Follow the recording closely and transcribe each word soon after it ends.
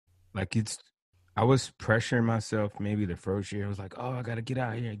Like I was pressuring myself maybe the first year. I was like, oh, I got to get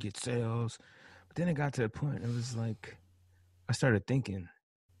out here and get sales. But then it got to a point, it was like, I started thinking,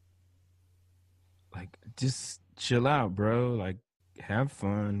 like, just chill out, bro. Like, have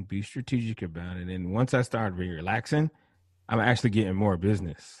fun, be strategic about it. And once I started relaxing, I'm actually getting more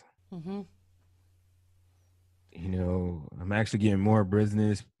business. Mm-hmm. I'm actually getting more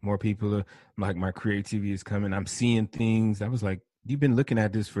business, more people. Like, my creativity is coming. I'm seeing things. I was like, you've been looking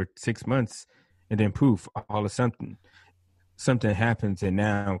at this for 6 months, and then poof, all of something happens, and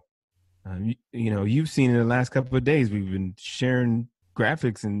now you've seen in the last couple of days, we've been sharing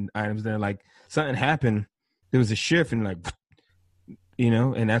graphics and items that are like something happened. There was a shift, and like,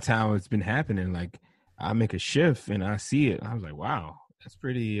 and that's how it's been happening. Like, I make a shift and I see it. I was like, wow, that's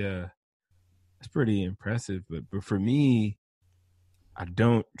pretty impressive. But for me, I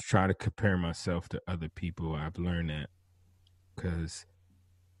don't try to compare myself to other people. I've learned that because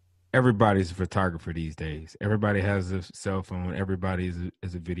everybody's a photographer these days. Everybody has a cell phone. Everybody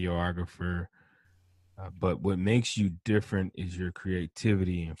is a videographer. But what makes you different is your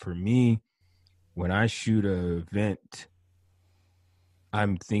creativity. And for me, when I shoot an event,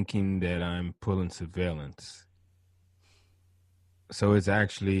 I'm thinking that I'm pulling surveillance. So it's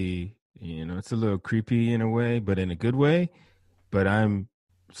actually, it's a little creepy in a way, but in a good way. But I'm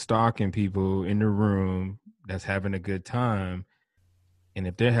stalking people in the room that's having a good time. And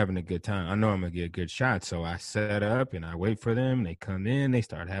if they're having a good time, I know I'm going to get a good shot. So I set up and I wait for them. They come in, they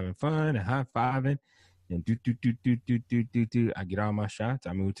start having fun and high fiving. And do. I get all my shots.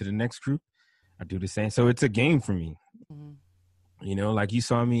 I move to the next group. I do the same. So it's a game for me. Mm-hmm. Like you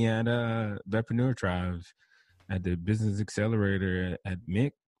saw me at Vepreneur Tribes at the Business Accelerator at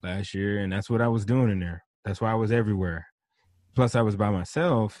Mick last year, and that's what I was doing in there. That's why I was everywhere. Plus, I was by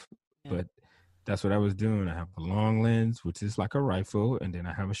myself, Yeah. but that's what I was doing. I have a long lens, which is like a rifle, and then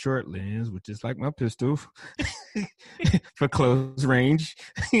I have a short lens, which is like my pistol for close range.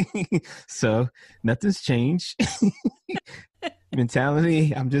 So nothing's changed.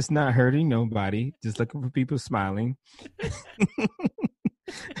 Mentality, I'm just not hurting nobody, just looking for people smiling.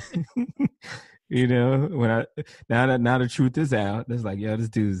 When I now the truth is out, it's like, yo, this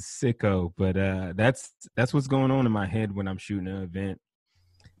dude's sicko. But that's what's going on in my head when I'm shooting an event.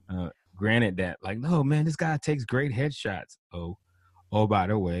 Granted that, like, no man, this guy takes great headshots. Oh, by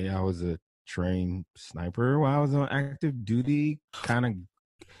the way, I was a trained sniper while I was on active duty. Kind of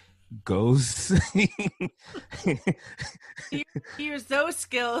goes. You use those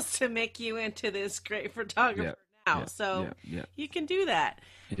skills to make you into this great photographer Yeah, now. yeah, So yeah, yeah, you can do that.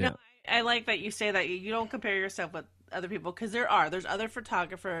 No, yeah. I like that you say that you don't compare yourself with other people because there's other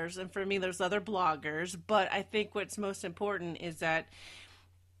photographers and for me there's other bloggers, but I think what's most important is that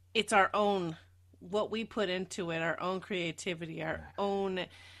it's our own what we put into it, our own creativity, our own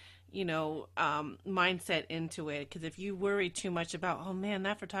mindset into it. Because if you worry too much about, oh man,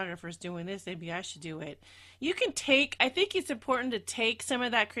 that photographer's doing this, maybe I should do it. You can take. I think it's important to take some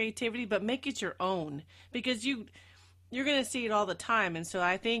of that creativity, but make it your own because you're going to see it all the time. And so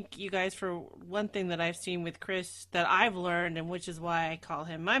I think you guys, for one thing that I've seen with Chris that I've learned, and which is why I call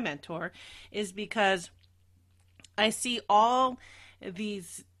him my mentor, is because I see all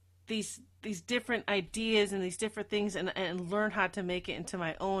these these different ideas and these different things and learn how to make it into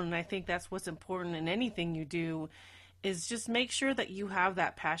my own. And I think that's what's important in anything you do is just make sure that you have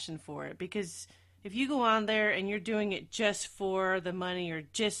that passion for it. Because if you go on there and you're doing it just for the money or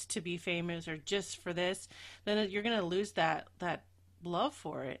just to be famous or just for this, then you're going to lose that love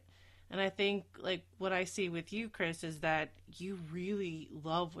for it. And I think like what I see with you, Chris, is that you really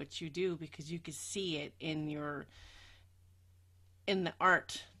love what you do because you can see it in the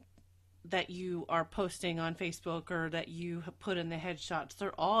art that you are posting on Facebook or that you put in the headshots.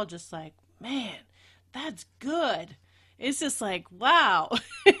 They're all just like, man, that's good. It's just like, wow.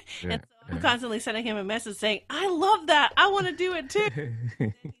 And Yeah, so I'm yeah. constantly sending him a message saying, I love that. I want to do it too.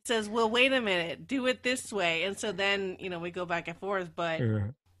 He says, well, wait a minute, do it this way. And so then, we go back and forth, but Yeah,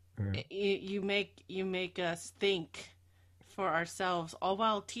 yeah. you make us think for ourselves all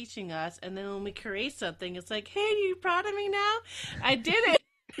while teaching us. And then when we create something, it's like, hey, are you proud of me now? I did it.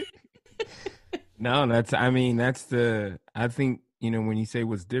 No, I think, when you say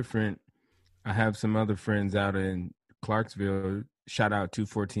what's different, I have some other friends out in Clarksville. Shout out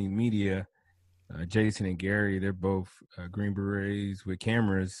 214 Media, Jason and Gary. They're both Green Berets with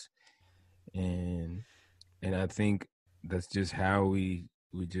cameras, and I think that's just how we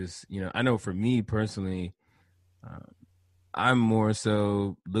just, I know for me personally, uh, I'm more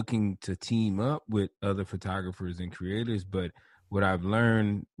so looking to team up with other photographers and creators. But what I've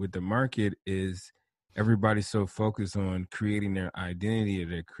learned with the market is everybody's so focused on creating their identity or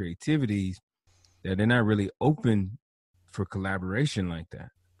their creativities that they're not really open for collaboration like that.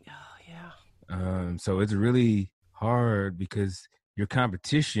 Oh, yeah. So it's really hard because your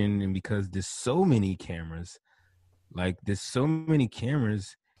competition, and because there's so many cameras,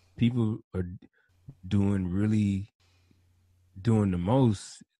 people are really doing the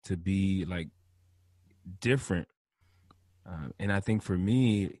most to be like different. And I think for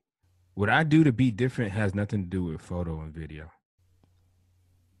me, what I do to be different has nothing to do with photo and video.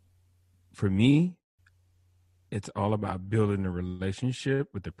 For me, it's all about building a relationship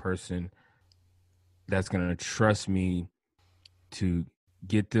with the person that's going to trust me to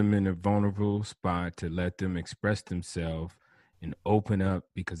get them in a vulnerable spot, to let them express themselves and open up,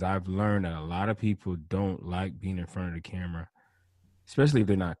 because I've learned that a lot of people don't like being in front of the camera, especially if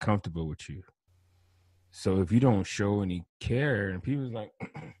they're not comfortable with you. So if you don't show any care, and people's like,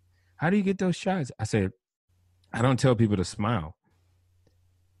 how do you get those shots? I said, I don't tell people to smile.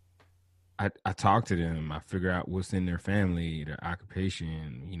 I talk to them. I figure out what's in their family, their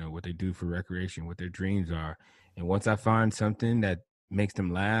occupation, what they do for recreation, what their dreams are. And once I find something that makes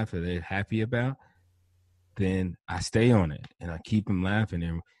them laugh or they're happy about, then I stay on it and I keep them laughing.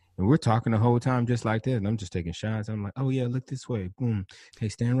 And we're talking the whole time just like that. And I'm just taking shots. I'm like, oh yeah, look this way. Boom. Hey,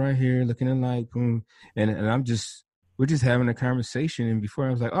 stand right here, look in the light. Boom. And we're just having a conversation. And before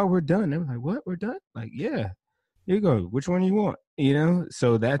I was like, oh, we're done. They were like, what? We're done? Like, yeah, here you go. Which one you want?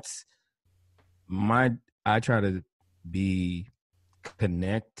 So that's I try to be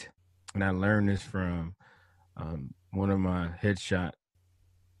connect. And I learned this from one of my headshot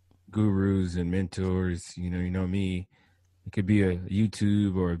gurus and mentors. You know me. It could be a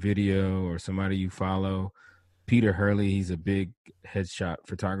YouTube or a video or somebody you follow. Peter Hurley, he's a big headshot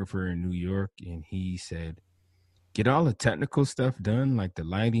photographer in New York, and he said, get all the technical stuff done, like the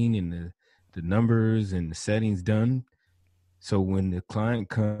lighting and the numbers and the settings done. So when the client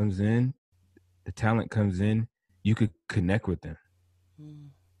comes in, the talent comes in, you could connect with them. Mm.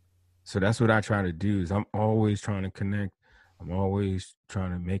 So that's what I try to do. Is I'm always trying to connect. I'm always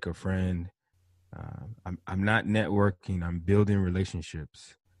trying to make a friend. I'm not networking. I'm building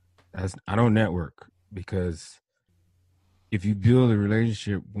relationships. I don't network, because if you build a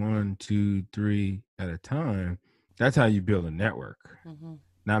relationship 1, 2, 3 at a time, that's how you build a network. Mm-hmm.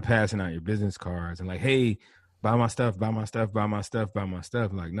 Not passing out your business cards and like, hey, buy my stuff, buy my stuff, buy my stuff, buy my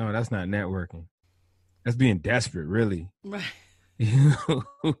stuff. Like, no, that's not networking. That's being desperate, really. Right.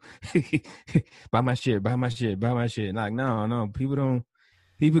 Buy my shit, buy my shit, buy my shit. Like, no,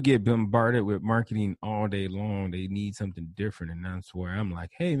 people get bombarded with marketing all day long. They need something different. And that's where I'm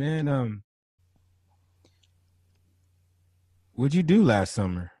like, hey man, what'd you do last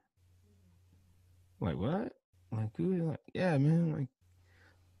summer? Like, what? Like, yeah, man. Like,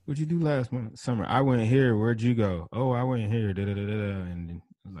 what'd you do last summer? I went here. Where'd you go? Oh, I went here. And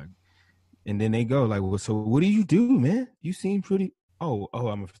like, and then they go like, well, so what do you do, man? You seem pretty. Oh,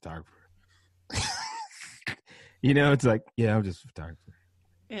 I'm a photographer. It's like, yeah, I'm just a photographer.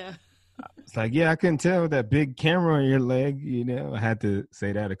 Yeah. It's like, yeah, I couldn't tell that big camera on your leg. I had to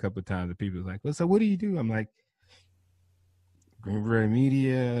say that a couple of times. And people were like, well, so what do you do? I'm like, Green Beret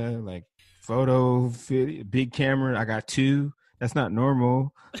media, like photo, video, big camera. I got 2. That's not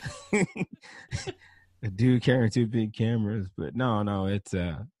normal. A dude carrying 2 big cameras, but no, it's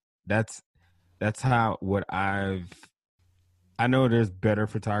that's how I know there's better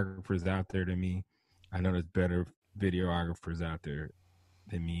photographers out there than me. I know there's better videographers out there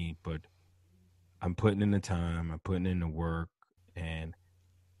than me, but I'm putting in the time, I'm putting in the work, and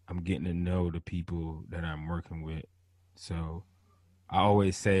I'm getting to know the people that I'm working with. So I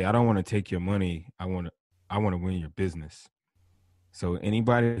always say, I don't want to take your money. I want to win your business. So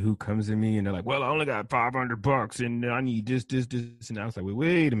anybody who comes to me and they're like, well, I only got $500 and I need this. And I was like,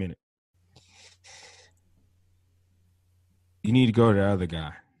 wait a minute. You need to go to the other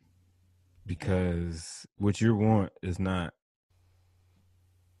guy, because what you want is not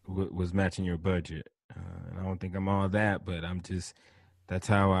what was matching your budget. And I don't think I'm all that, but that's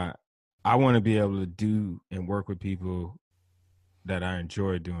how I want to be able to do and work with people that I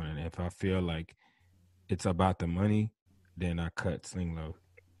enjoy doing. And if I feel like it's about the money, then I cut sling low.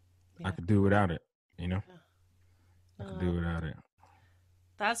 Yeah. I could do without it, Yeah. I could do without it.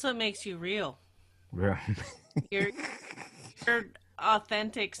 That's what makes you real. Yeah. Your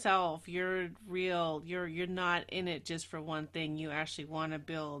authentic self. You're real. You're not in it just for one thing. You actually want to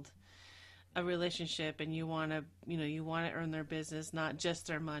build a relationship, and you want to earn their business, not just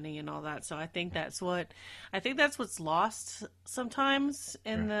their money and all that. So I think that's what's lost sometimes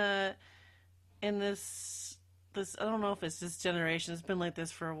in this this, I don't know if it's this generation, it's been like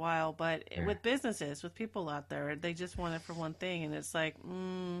this for a while, but Yeah. with businesses, with people out there, they just want it for one thing, and it's like,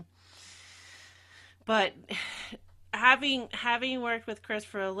 but having worked with Chris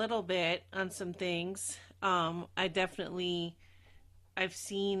for a little bit on some things, I definitely I've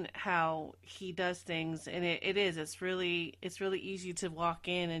seen how he does things, and it's really easy to walk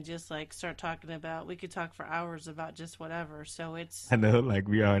in and just like start talking about. We could talk for hours about just whatever. So it's I know, like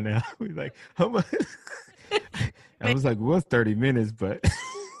we are now. We're like, how much? I was like, well, 30 minutes, but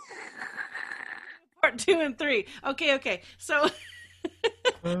part 2 and 3. Okay. So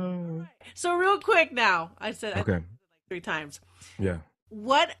uh, so real quick now, I think okay, like 3 times. yeah.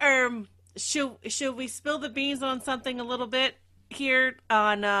 What should we spill the beans on something a little bit here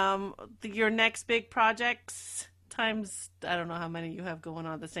on your next big projects? Times I don't know how many you have going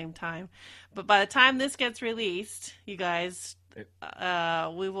on at the same time, but by the time this gets released, you guys,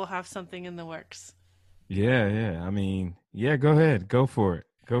 we will have something in the works. Yeah. I mean, yeah, go ahead. Go for it.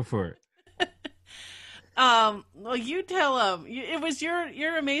 Go for it. Well, you tell them. It was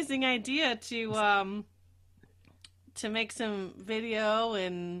your amazing idea to make some video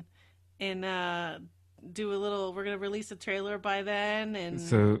and do a little. We're gonna release a trailer by then, and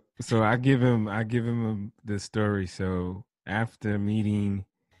So I give him the story. So after meeting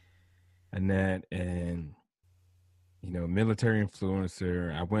Annette and military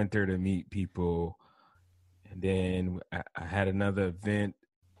influencer, I went there to meet people, and then I had another event,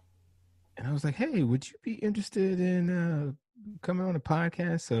 and I was like, "Hey, would you be interested in coming on a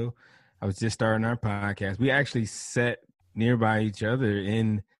podcast?" So I was just starting our podcast. We actually sat nearby each other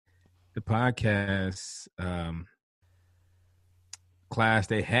in the podcast class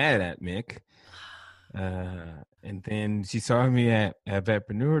they had at Mick. And then she saw me at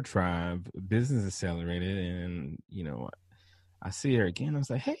Vetpreneur Tribe Business Accelerated, and I see her again. I was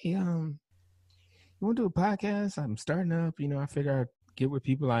like, "Hey, you want to do a podcast? I'm starting up. I figure I'd get with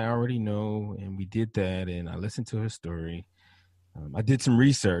people I already know," and we did that. And I listened to her story. I did some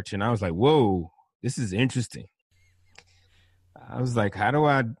research, and I was like, "Whoa, this is interesting." I was like, how do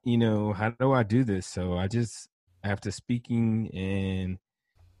I do this? So I just, after speaking, and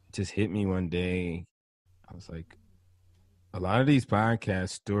it just hit me one day. I was like, a lot of these podcast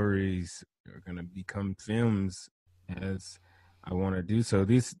stories are going to become films as I want to do. So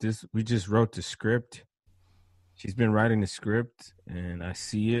this we just wrote the script. She's been writing the script, and I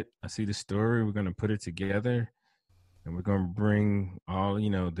see it. I see the story. We're going to put it together, and we're going to bring all,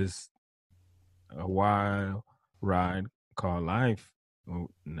 this a wild ride called life. And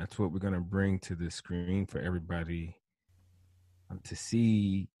that's what we're going to bring to the screen for everybody to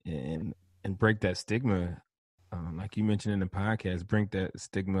see, and break that stigma. Like you mentioned in the podcast, bring that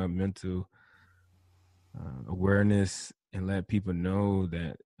stigma of mental awareness, and let people know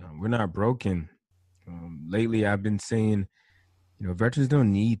that we're not broken. Lately, I've been saying, veterans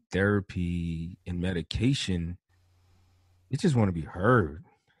don't need therapy and medication. They just want to be heard.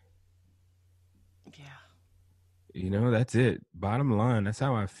 yeah, That's it. Bottom line, that's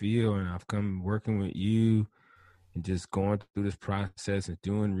how I feel. And I've come working with you and just going through this process and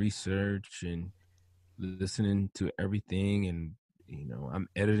doing research and listening to everything. And, I'm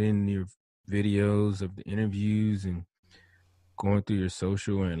editing your videos of the interviews and going through your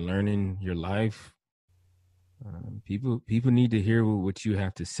social and learning your life. People need to hear what you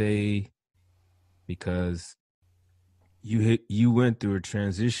have to say, because you went through a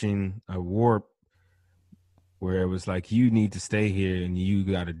transition, a warp, where it was like, you need to stay here and you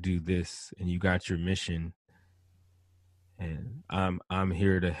got to do this, and you got your mission, and I'm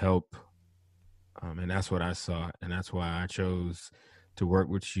here to help. And that's what I saw, and that's why I chose to work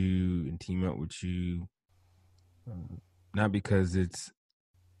with you and team up with you. Not because it's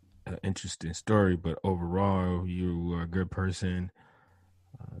an interesting story, but overall, you are a good person,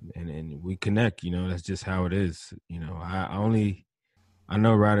 and we connect. That's just how it is. I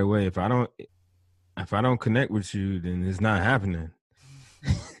know right away, if I don't connect with you, then it's not happening.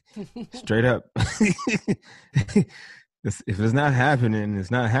 Straight up. If it's not happening,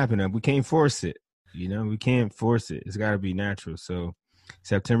 it's not happening. We can't force it. We can't force it. It's got to be natural. So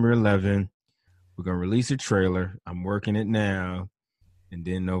September 11th, we're going to release a trailer. I'm working it now. And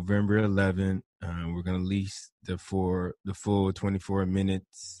then November 11th, we're going to release the full 24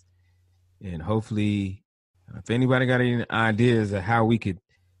 minutes. And hopefully, if anybody got any ideas of how we could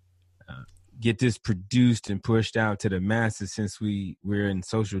get this produced and pushed out to the masses, since we're in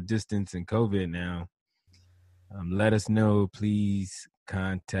social distance and COVID now, let us know. Please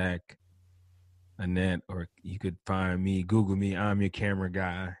contact Annette, or you could find me, Google me. I'm your camera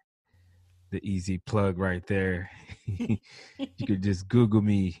guy. The easy plug right there. You could just Google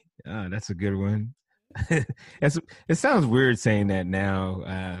me. That's a good one. It's, it sounds weird saying that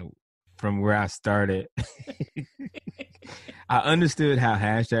now, from where I started. I understood how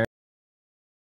hashtag